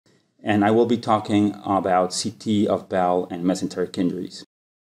and I will be talking about CT of bowel and mesenteric injuries.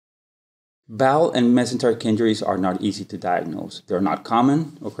 Bowel and mesenteric injuries are not easy to diagnose. They're not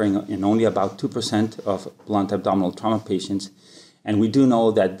common, occurring in only about 2% of blunt abdominal trauma patients, and we do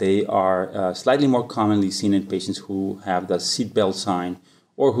know that they are slightly more commonly seen in patients who have the seatbelt sign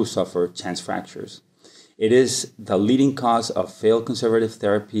or who suffer chance fractures. It is the leading cause of failed conservative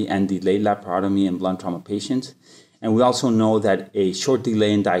therapy and delayed laparotomy in blunt trauma patients. And we also know that a short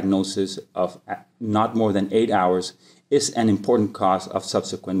delay in diagnosis of not more than 8 hours is an important cause of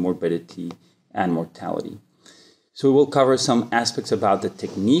subsequent morbidity and mortality. So we will cover some aspects about the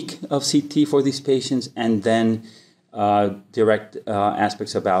technique of CT for these patients, and then direct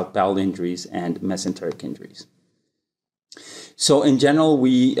aspects about bowel injuries and mesenteric injuries. So in general,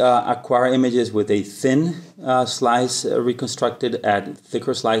 we acquire images with a thin slice reconstructed at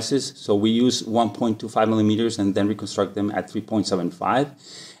thicker slices. So we use 1.25 millimeters and then reconstruct them at 3.75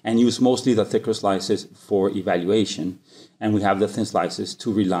 and use mostly the thicker slices for evaluation. And we have the thin slices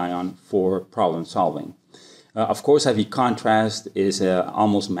to rely on for problem solving. Of course, IV contrast is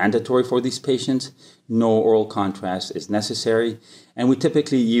almost mandatory for these patients. No oral contrast is necessary. And we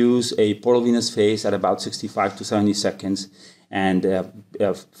typically use a portal venous phase at about 65 to 70 seconds and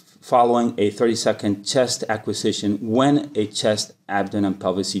following a 30-second chest acquisition when a chest, abdomen, and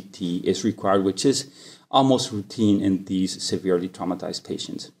pelvis CT is required, which is almost routine in these severely traumatized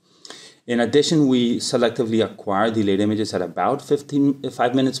patients. In addition, we selectively acquire delayed images at about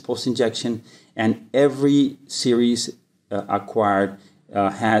 5 minutes post-injection, and every series acquired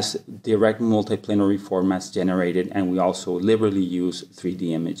has direct multiplanary formats generated, and we also liberally use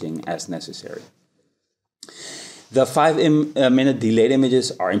 3D imaging as necessary. The 5-minute delayed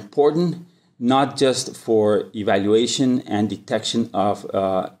images are important, not just for evaluation and detection of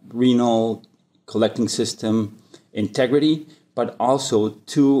renal collecting system integrity, but also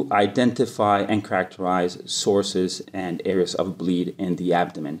to identify and characterize sources and areas of bleed in the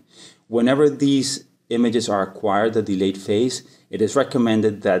abdomen. Whenever these images are acquired, the delayed phase, it is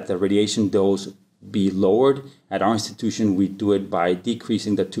recommended that the radiation dose be lowered. At our institution, we do it by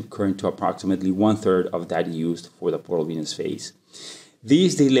decreasing the tube current to approximately 1/3 of that used for the portal venous phase.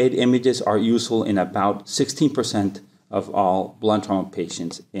 These delayed images are useful in about 16% of all blunt trauma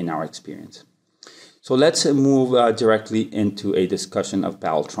patients in our experience. So let's move directly into a discussion of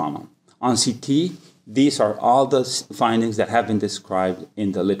bowel trauma. On CT, these are all the findings that have been described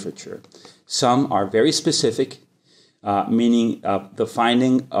in the literature. Some are very specific, meaning the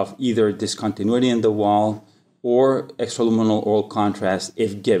finding of either discontinuity in the wall or extraluminal oral contrast,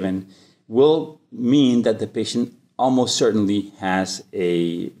 if given, will mean that the patient almost certainly has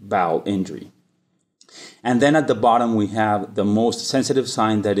a bowel injury. And then at the bottom, we have the most sensitive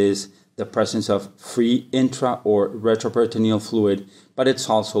sign, that is the presence of free intra or retroperitoneal fluid, but it's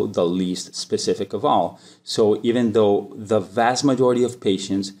also the least specific of all. So even though the vast majority of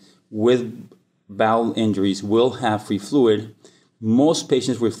patients with bowel injuries will have free fluid, most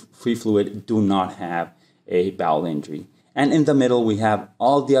patients with free fluid do not have a bowel injury. And in the middle, we have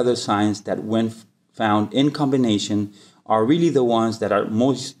all the other signs that, when found in combination, are really the ones that are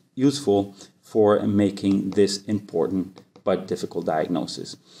most useful for making this important but difficult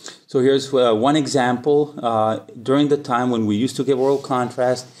diagnosis. So here's one example. During the time when we used to give oral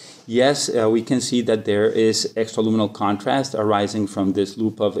contrast, yes, we can see that there is extraluminal contrast arising from this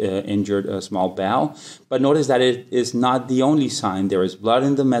loop of injured small bowel. But notice that it is not the only sign. There is blood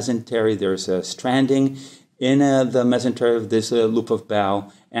in the mesentery, there's a stranding in the mesentery of this loop of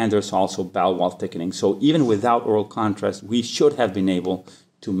bowel, and there's also bowel wall thickening. So even without oral contrast, we should have been able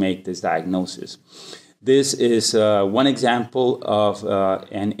to make this diagnosis. This is one example of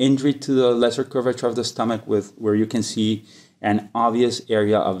an injury to the lesser curvature of the stomach where you can see an obvious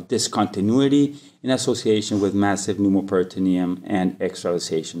area of discontinuity in association with massive pneumoperitoneum and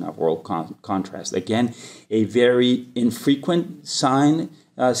extravasation of oral contrast. Again, a very infrequent sign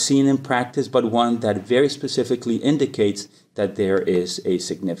seen in practice, but one that very specifically indicates that there is a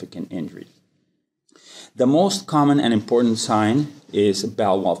significant injury. The most common and important sign is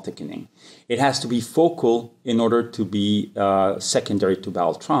bowel wall thickening. It has to be focal in order to be secondary to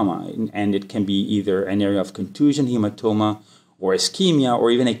bowel trauma, and it can be either an area of contusion, hematoma, or ischemia,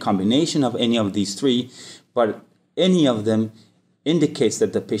 or even a combination of any of these three, but any of them indicates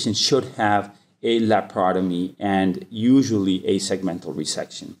that the patient should have a laparotomy and usually a segmental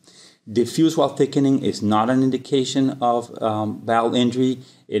resection. Diffuse wall thickening is not an indication of bowel injury.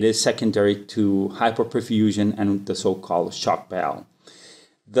 It is secondary to hyperperfusion and the so-called shock bowel.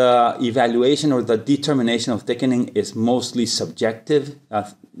 The evaluation or the determination of thickening is mostly subjective.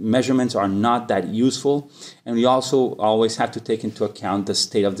 Measurements are not that useful, and we also always have to take into account the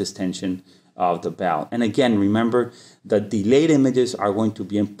state of distension of the bowel. And again, remember, the delayed images are going to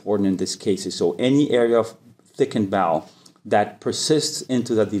be important in this case. So any area of thickened bowel that persists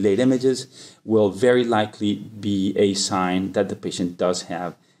into the delayed images will very likely be a sign that the patient does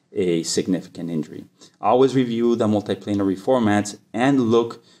have a significant injury. Always review the multiplanar reformats and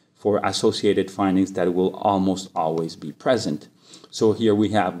look for associated findings that will almost always be present. So here we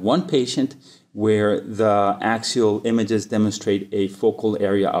have one patient where the axial images demonstrate a focal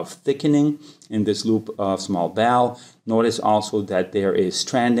area of thickening in this loop of small bowel. Notice also that there is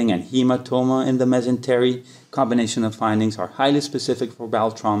stranding and hematoma in the mesentery. Combination of findings are highly specific for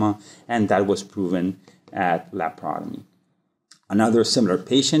bowel trauma, and that was proven at laparotomy. Another similar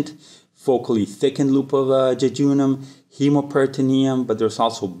patient, focally thickened loop of jejunum, hemoperitoneum, but there's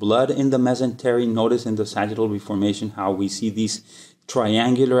also blood in the mesentery. Notice in the sagittal reformation how we see these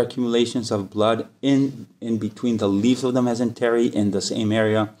triangular accumulations of blood in between the leaves of the mesentery in the same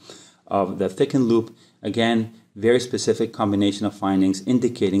area of the thickened loop. Again, very specific combination of findings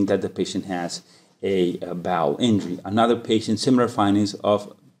indicating that the patient has a bowel injury. Another patient, similar findings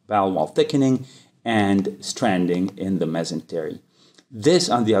of bowel wall thickening and stranding in the mesentery. This,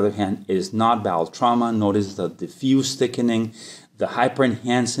 on the other hand, is not bowel trauma. Notice the diffuse thickening, the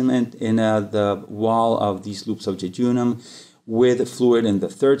hyperenhancement in the wall of these loops of jejunum with fluid in the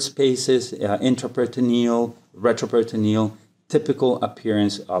third spaces, intraperitoneal, retroperitoneal, typical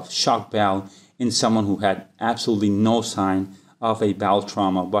appearance of shock bowel in someone who had absolutely no sign of a bowel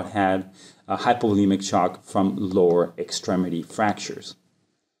trauma but had a hypovolemic shock from lower extremity fractures.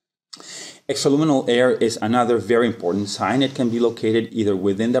 Extraluminal air is another very important sign. It can be located either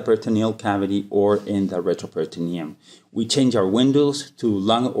within the peritoneal cavity or in the retroperitoneum. We change our windows to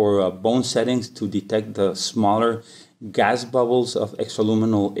lung or bone settings to detect the smaller gas bubbles of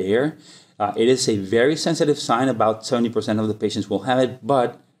extraluminal air. It is a very sensitive sign. About 70% of the patients will have it,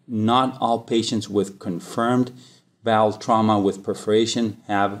 but not all patients with confirmed bowel trauma with perforation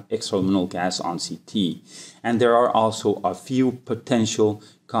have extraluminal gas on CT. And there are also a few potential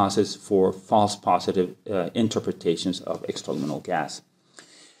causes for false positive interpretations of extraluminal gas.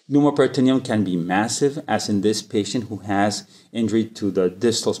 Pneumoperitoneum can be massive, as in this patient who has injury to the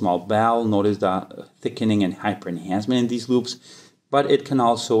distal small bowel. Notice the thickening and hyperenhancement in these loops, but it can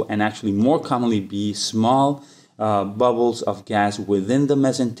also, and actually more commonly, be small bubbles of gas within the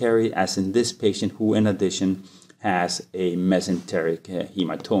mesentery, as in this patient who in addition has a mesenteric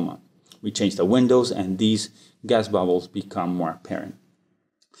hematoma. We change the windows and these gas bubbles become more apparent.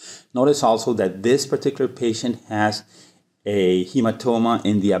 Notice also that this particular patient has a hematoma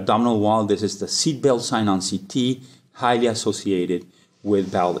in the abdominal wall. This is the seatbelt sign on CT, highly associated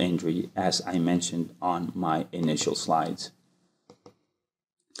with bowel injury, as I mentioned on my initial slides.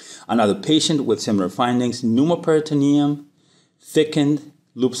 Another patient with similar findings, pneumoperitoneum, thickened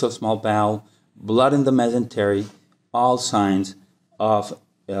loops of small bowel, blood in the mesentery, all signs of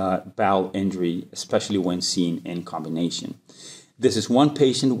bowel injury, especially when seen in combination. This is one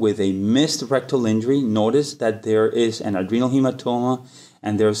patient with a missed rectal injury. Notice that there is an adrenal hematoma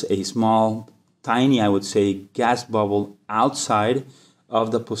and there's a small, tiny, I would say, gas bubble outside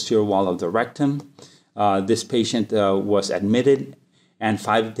of the posterior wall of the rectum. This patient was admitted and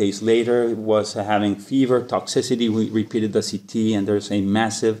 5 days later was having fever, toxicity. We repeated the CT and there's a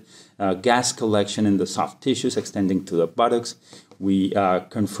massive gas collection in the soft tissues extending to the buttocks. We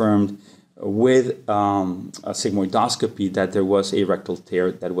confirmed with a sigmoidoscopy that there was a rectal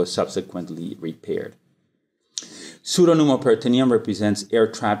tear that was subsequently repaired. Pseudoneumperitoneum represents air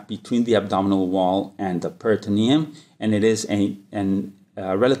trap between the abdominal wall and the peritoneum, and it is a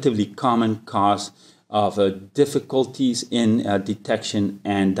relatively common cause of difficulties in detection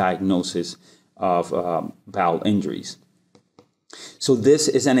and diagnosis of bowel injuries. So this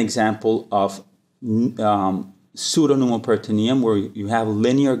is an example of pseudoneumperitoneum, where you have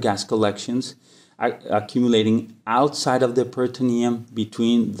linear gas collections accumulating outside of the peritoneum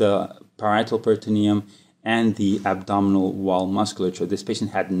between the parietal peritoneum and the abdominal wall musculature. This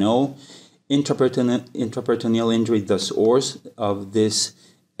patient had no intraperitoneal injury. The source of this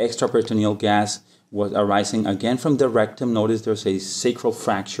extraperitoneal gas was arising again from the rectum. Notice there's a sacral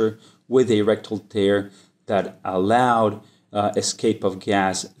fracture with a rectal tear that allowed escape of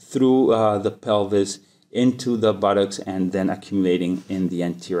gas through the pelvis into the buttocks and then accumulating in the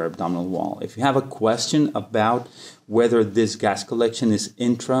anterior abdominal wall. If you have a question about whether this gas collection is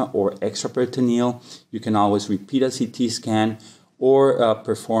intra or extraperitoneal, you can always repeat a CT scan or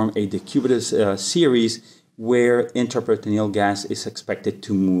perform a decubitus series where intraperitoneal gas is expected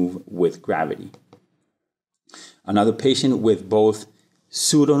to move with gravity. Another patient with both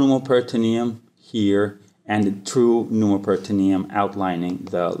pseudopneumoperitoneum here and true pneumoperitoneum outlining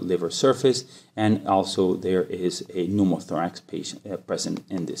the liver surface, and also there is a pneumothorax patient, present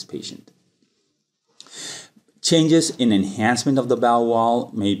in this patient. Changes in enhancement of the bowel wall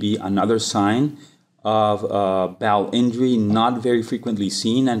may be another sign of bowel injury, not very frequently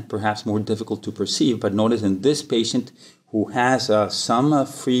seen and perhaps more difficult to perceive. But notice in this patient who has some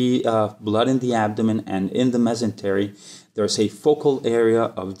free blood in the abdomen and in the mesentery, there's a focal area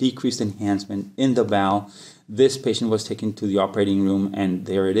of decreased enhancement in the bowel. This patient was taken to the operating room, and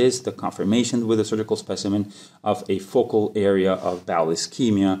there it is, the confirmation with a surgical specimen of a focal area of bowel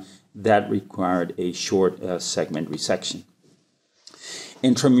ischemia that required a short segment resection.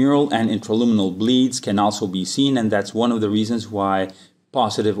 Intramural and intraluminal bleeds can also be seen, and that's one of the reasons why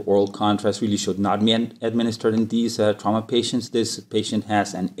positive oral contrast really should not be administered in these trauma patients. This patient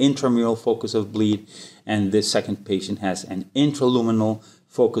has an intramural focus of bleed, and this second patient has an intraluminal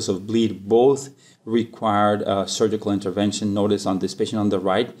focus of bleed. Both required surgical intervention. Notice on this patient on the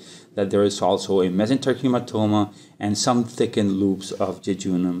right that there is also a mesenteric hematoma and some thickened loops of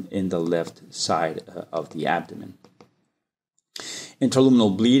jejunum in the left side of the abdomen.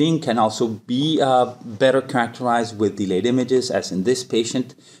 Intraluminal bleeding can also be better characterized with delayed images, as in this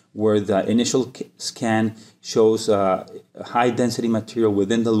patient, where the initial scan shows high density material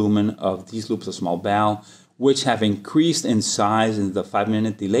within the lumen of these loops of small bowel, which have increased in size in the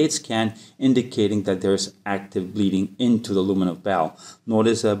 5-minute delayed scan, indicating that there's active bleeding into the lumen of bowel.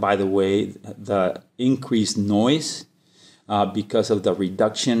 Notice, by the way, the increased noise because of the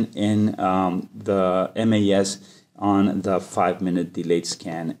reduction in the MAS on the 5-minute delayed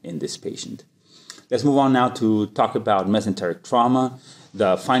scan in this patient. Let's move on now to talk about mesenteric trauma.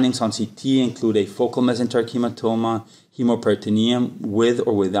 The findings on CT include a focal mesenteric hematoma, hemoperitoneum with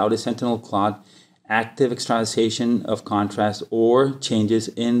or without a sentinel clot, active extravasation of contrast, or changes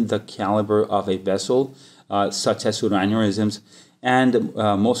in the caliber of a vessel, such as pseudoaneurysms, and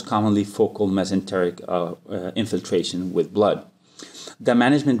most commonly focal mesenteric infiltration with blood. The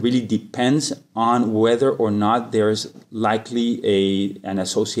management really depends on whether or not there's likely an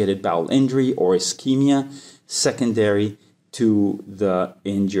associated bowel injury or ischemia secondary to the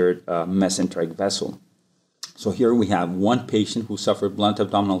injured mesenteric vessel. So here we have one patient who suffered blunt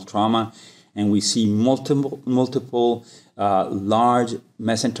abdominal trauma, and we see multiple large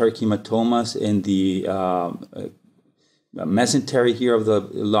mesenteric hematomas in the mesentery here of the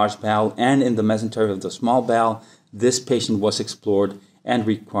large bowel and in the mesentery of the small bowel. This patient was explored and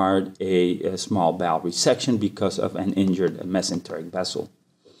required a small bowel resection because of an injured mesenteric vessel.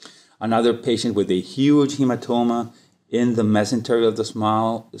 Another patient with a huge hematoma in the mesentery of the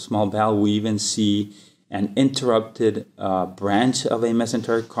small bowel. We even see an interrupted branch of a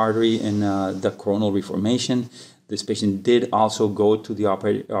mesenteric artery in the coronal reformation. This patient did also go to the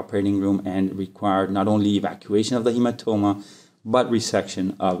operating room and required not only evacuation of the hematoma, but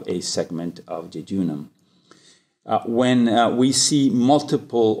resection of a segment of jejunum. When we see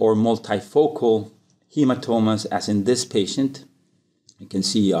multiple or multifocal hematomas, as in this patient, you can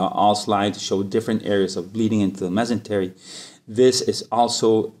see all slides show different areas of bleeding into the mesentery. This is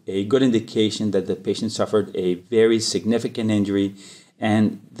also a good indication that the patient suffered a very significant injury,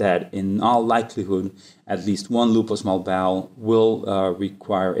 and that in all likelihood, at least one loop of small bowel will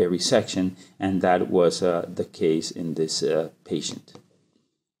require a resection, and that was the case in this patient.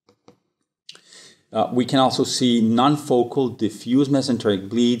 We can also see non-focal diffuse mesenteric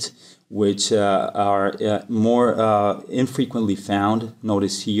bleeds, which are more infrequently found.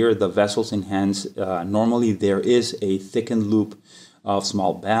 Notice here the vessels in hands. Normally there is a thickened loop of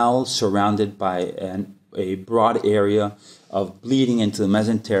small bowel surrounded by a broad area of bleeding into the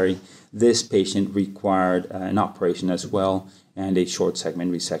mesentery. This patient required an operation as well and a short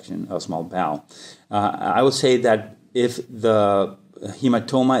segment resection of small bowel. I would say that if the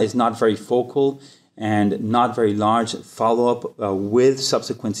hematoma is not very focal and not very large, follow-up with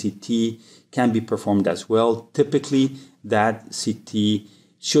subsequent CT can be performed as well. Typically, that CT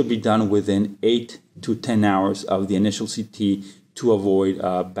should be done within 8 to 10 hours of the initial CT to avoid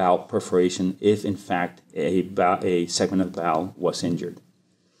bowel perforation if, in fact, a segment of bowel was injured.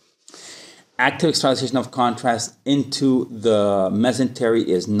 Active extravasation of contrast into the mesentery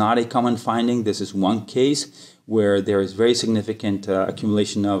is not a common finding. This is one case where there is very significant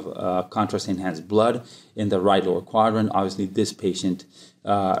accumulation of contrast-enhanced blood in the right lower quadrant. Obviously, this patient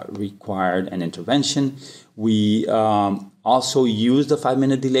required an intervention. We also used the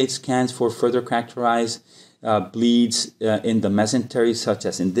 5-minute delayed scans for further characterize bleeds in the mesentery, such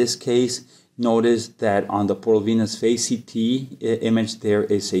as in this case. notice that on the portal venous phase CT image, there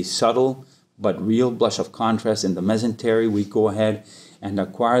is a subtle but real blush of contrast in the mesentery. We go ahead and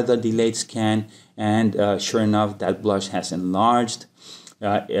acquire the delayed scan, and sure enough, that blush has enlarged.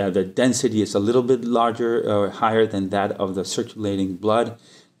 The density is a little bit larger or higher than that of the circulating blood.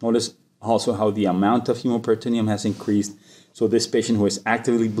 Notice also how the amount of hemoperitoneum has increased. So this patient who is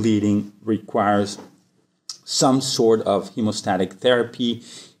actively bleeding requires some sort of hemostatic therapy,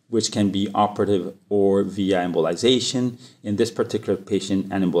 which can be operative or via embolization. In this particular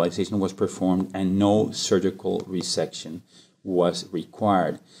patient, an embolization was performed and no surgical resection was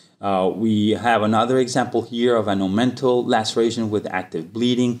required. We have another example here of an omental laceration with active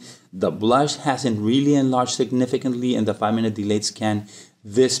bleeding. The blush hasn't really enlarged significantly in the 5-minute delayed scan.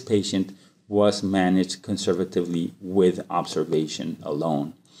 This patient was managed conservatively with observation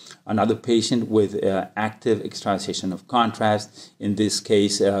alone. Another patient with active extravasation of contrast, in this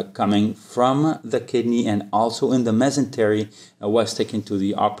case coming from the kidney and also in the mesentery, was taken to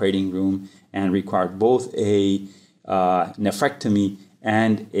the operating room and required both a nephrectomy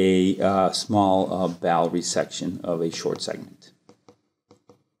and a small bowel resection of a short segment.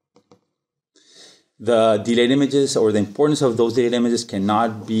 The delayed images, or the importance of those delayed images,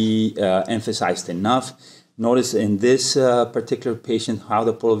 cannot be emphasized enough. Notice in this particular patient how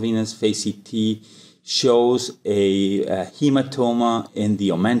the portal venous phase CT shows a hematoma in the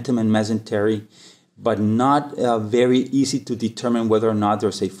omentum and mesentery, but not very easy to determine whether or not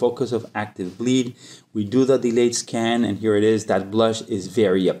there's a focus of active bleed. We do the delayed scan, and here it is. That blush is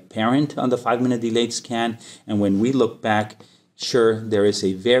very apparent on the 5-minute delayed scan, and when we look back, sure, there is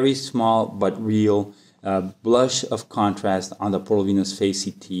a very small but real blush of contrast on the portal venous phase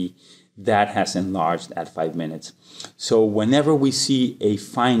CT that has enlarged at 5 minutes. So whenever we see a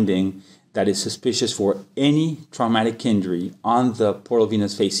finding that is suspicious for any traumatic injury on the portal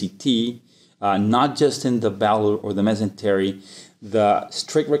venous phase CT, not just in the bowel or the mesentery, the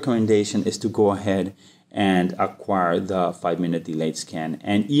strict recommendation is to go ahead and acquire the 5-minute delayed scan.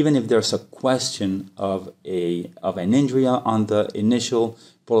 And even if there's a question of an injury on the initial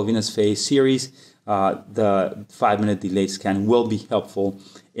portal venous phase series, the 5-minute delayed scan will be helpful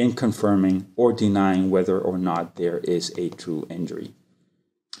in confirming or denying whether or not there is a true injury.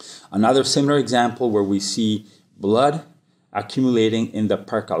 Another similar example where we see blood accumulating in the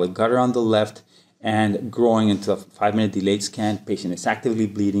pericardial gutter on the left and growing into a 5-minute delayed scan. Patient is actively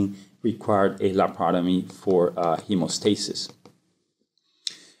bleeding, required a laparotomy for hemostasis.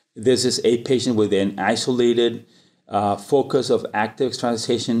 This is a patient with an isolated focus of active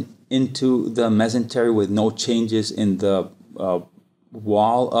extravasation into the mesentery with no changes in the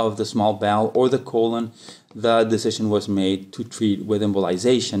wall of the small bowel or the colon. The decision was made to treat with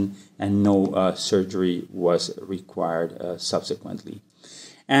embolization, and no surgery was required subsequently.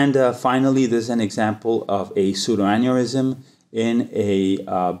 And finally, this is an example of a pseudoaneurysm in a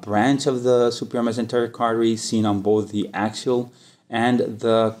branch of the superior mesenteric artery seen on both the axial and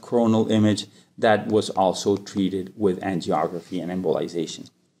the coronal image that was also treated with angiography and embolization.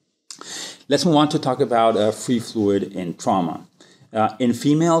 Let's move on to talk about free fluid in trauma. In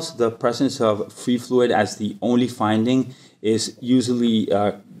females, the presence of free fluid as the only finding is usually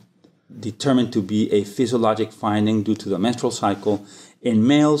determined to be a physiologic finding due to the menstrual cycle. In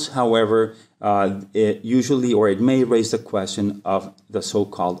males, however, it may raise the question of the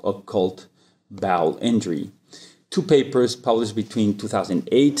so-called occult bowel injury. 2 papers published between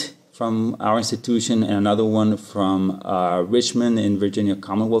 2008 from our institution and another one from Richmond in Virginia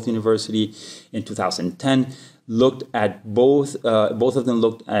Commonwealth University in 2010 looked at both of them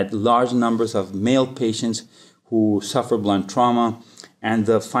looked at large numbers of male patients who suffer blunt trauma, and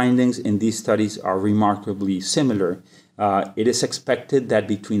the findings in these studies are remarkably similar. It is expected that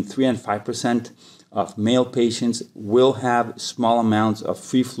between 3 and 5% of male patients will have small amounts of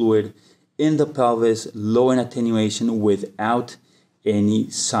free fluid in the pelvis, low in attenuation, without any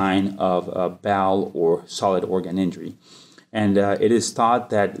sign of bowel or solid organ injury. And it is thought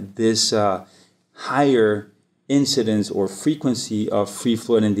that this higher incidence or frequency of free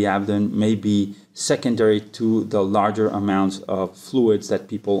fluid in the abdomen may be secondary to the larger amounts of fluids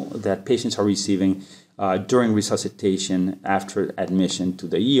that patients are receiving during resuscitation after admission to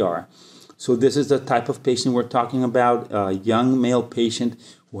the ER. So this is the type of patient we're talking about, a young male patient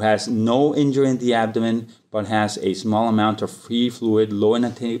who has no injury in the abdomen but has a small amount of free fluid, low in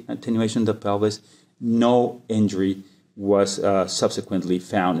attenuation in the pelvis. No injury was subsequently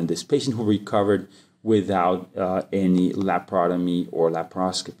found in this patient, who recovered without any laparotomy or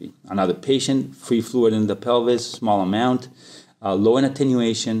laparoscopy. Another patient, free fluid in the pelvis, small amount, low in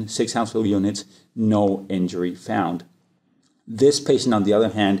attenuation, 6 Hounsfield units, no injury found. This patient, on the other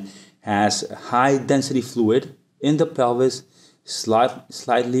hand, has high density fluid in the pelvis,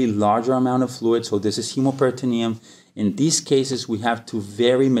 slightly larger amount of fluid, so this is hemoperitoneum. In these cases, we have to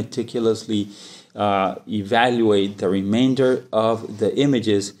very meticulously evaluate the remainder of the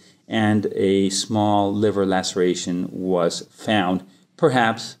images, and a small liver laceration was found,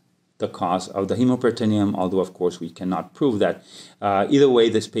 perhaps the cause of the hemoperitoneum, although of course we cannot prove that. Either way,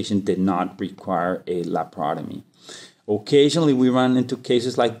 this patient did not require a laparotomy. Occasionally we run into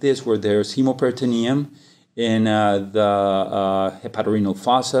cases like this where there's hemoperitoneum in the hepatorenal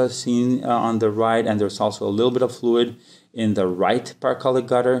fossa seen on the right, and there's also a little bit of fluid in the right paracollic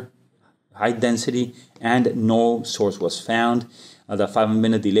gutter, high density, and no source was found. The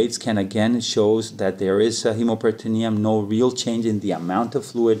 5-minute delayed scan again shows that there is hemoperitoneum, no real change in the amount of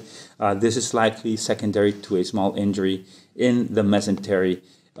fluid. This is likely secondary to a small injury in the mesentery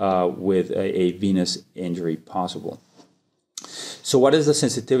with a venous injury possible. So what is the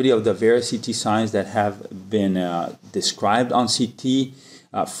sensitivity of the various CT signs that have been described on CT?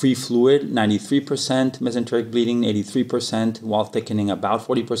 Free fluid, 93%, mesenteric bleeding, 83%, wall thickening, about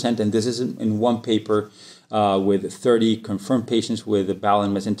 40%, and this is in one paper with 30 confirmed patients with bowel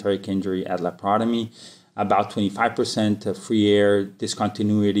and mesenteric injury at laparotomy. About 25% free air,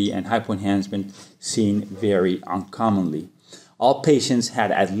 discontinuity, and hypoenhancement seen very uncommonly. All patients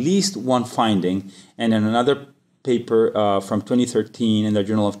had at least one finding, and in another paper from 2013 in the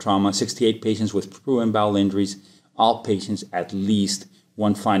Journal of Trauma, 68 patients with proven bowel injuries, all patients at least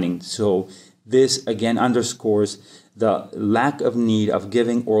one finding. So this again underscores the lack of need of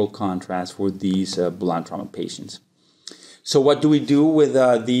giving oral contrast for these blunt trauma patients. So what do we do with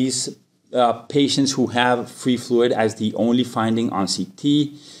these patients who have free fluid as the only finding on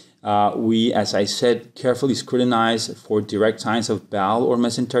CT? We, as I said, carefully scrutinize for direct signs of bowel or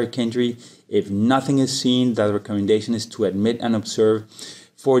mesenteric injury. If nothing is seen, the recommendation is to admit and observe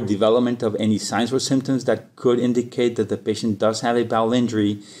for development of any signs or symptoms that could indicate that the patient does have a bowel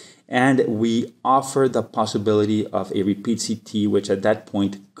injury, and we offer the possibility of a repeat CT, which at that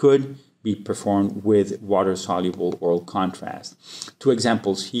point could be performed with water-soluble oral contrast. Two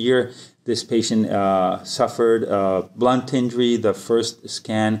examples here. This patient suffered a blunt injury. The first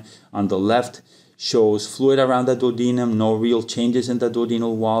scan on the left shows fluid around the duodenum, no real changes in the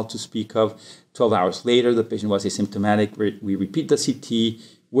duodenal wall to speak of. 12 hours later, the patient was asymptomatic. We repeat the CT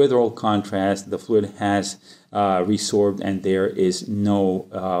with oral contrast. The fluid has resorbed, and there is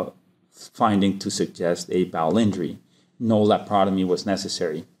no finding to suggest a bowel injury. No laparotomy was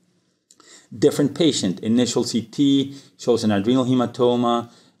necessary. Different patient. Initial CT shows an adrenal hematoma,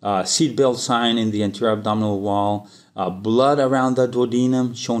 seat belt sign in the anterior abdominal wall, blood around the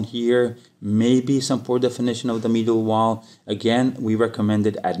duodenum shown here, maybe some poor definition of the medial wall. Again, we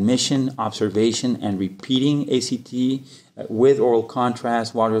recommended admission, observation, and repeating ACT with oral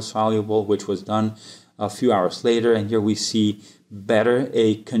contrast, water soluble, which was done a few hours later. And here we see better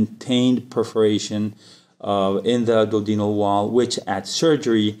a contained perforation in the duodenal wall, which at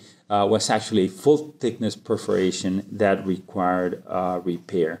surgery was actually a full thickness perforation that required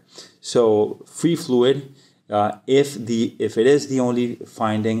repair. So free fluid, if it is the only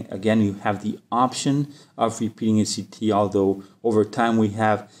finding, again, you have the option of repeating a CT, although over time we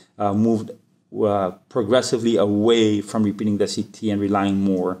have moved progressively away from repeating the CT and relying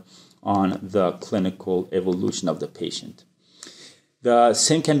more on the clinical evolution of the patient. The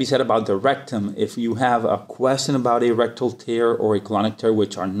same can be said about the rectum. If you have a question about a rectal tear or a colonic tear,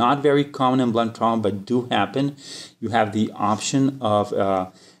 which are not very common in blunt trauma but do happen, you have the option of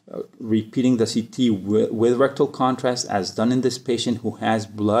repeating the CT with rectal contrast, as done in this patient who has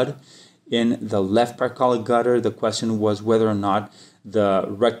blood in the left paracollic gutter. The question was whether or not the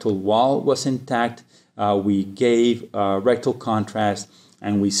rectal wall was intact. We gave rectal contrast,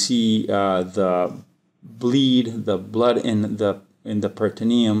 and we see the blood in the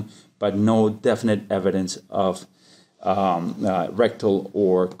peritoneum, but no definite evidence of rectal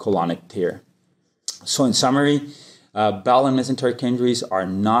or colonic tear. So in summary, bowel and mesenteric injuries are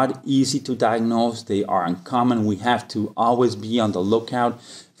not easy to diagnose. They are uncommon. We have to always be on the lookout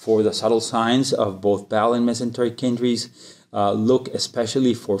for the subtle signs of both bowel and mesenteric injuries. Look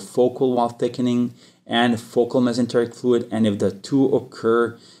especially for focal wall thickening and focal mesenteric fluid, and if the two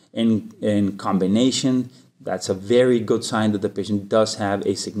occur in combination, that's a very good sign that the patient does have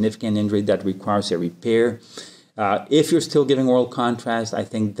a significant injury that requires a repair. If you're still giving oral contrast, I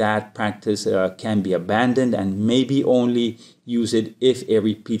think that practice can be abandoned, and maybe only use it if a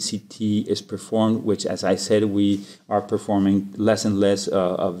repeat CT is performed, which, as I said, we are performing less and less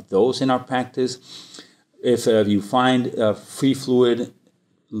of those in our practice. If you find free fluid,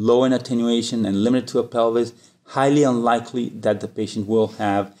 low in attenuation, and limited to a pelvis, highly unlikely that the patient will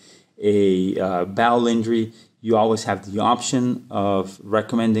have a bowel injury, you always have the option of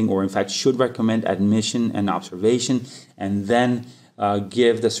recommending, or in fact should recommend, admission and observation, and then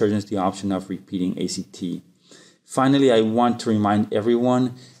give the surgeons the option of repeating ACT. Finally, I want to remind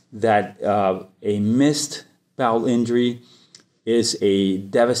everyone that a missed bowel injury is a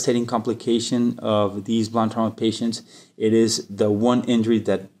devastating complication of these blunt trauma patients. It is the one injury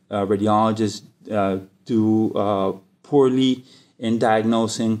that radiologists do poorly in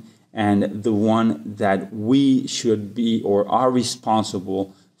diagnosing, and the one that we should be or are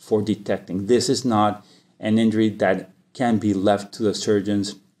responsible for detecting. This is not an injury that can be left to the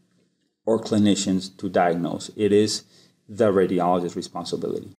surgeons or clinicians to diagnose. It is the radiologist's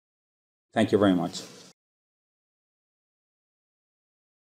responsibility. Thank you very much.